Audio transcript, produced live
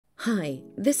Hi,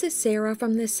 this is Sarah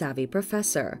from The Savvy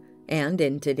Professor, and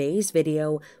in today's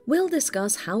video, we'll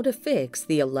discuss how to fix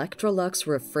the Electrolux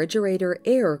refrigerator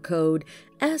error code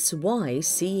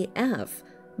SYCF.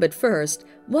 But first,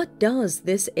 what does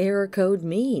this error code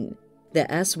mean? The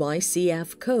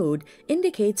SYCF code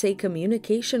indicates a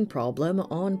communication problem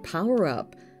on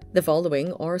power-up. The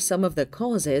following are some of the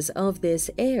causes of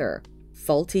this error: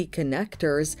 faulty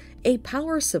connectors, a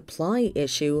power supply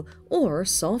issue, or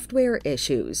software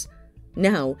issues.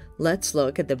 Now, let's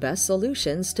look at the best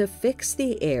solutions to fix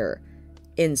the error.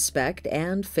 Inspect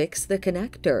and fix the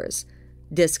connectors.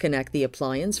 Disconnect the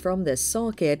appliance from the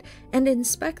socket and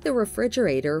inspect the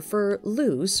refrigerator for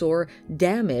loose or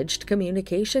damaged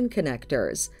communication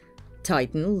connectors.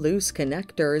 Tighten loose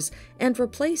connectors and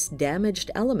replace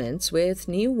damaged elements with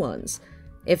new ones.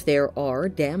 If there are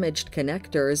damaged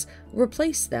connectors,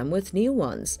 replace them with new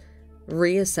ones.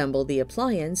 Reassemble the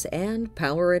appliance and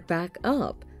power it back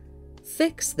up.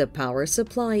 Fix the power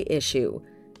supply issue.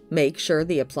 Make sure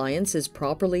the appliance is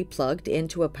properly plugged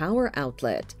into a power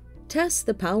outlet. Test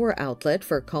the power outlet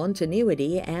for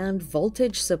continuity and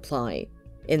voltage supply.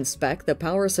 Inspect the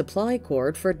power supply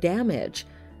cord for damage.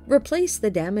 Replace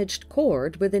the damaged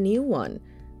cord with a new one.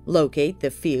 Locate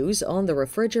the fuse on the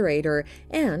refrigerator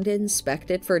and inspect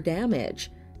it for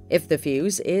damage. If the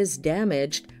fuse is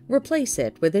damaged, replace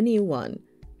it with a new one.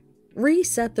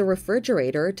 Reset the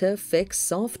refrigerator to fix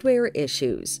software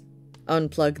issues.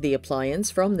 Unplug the appliance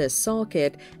from the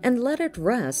socket and let it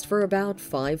rest for about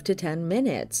 5 to 10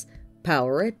 minutes.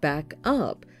 Power it back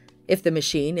up. If the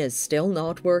machine is still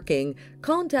not working,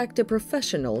 contact a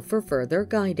professional for further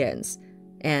guidance.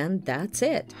 And that's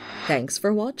it. Thanks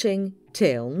for watching.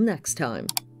 Till next time.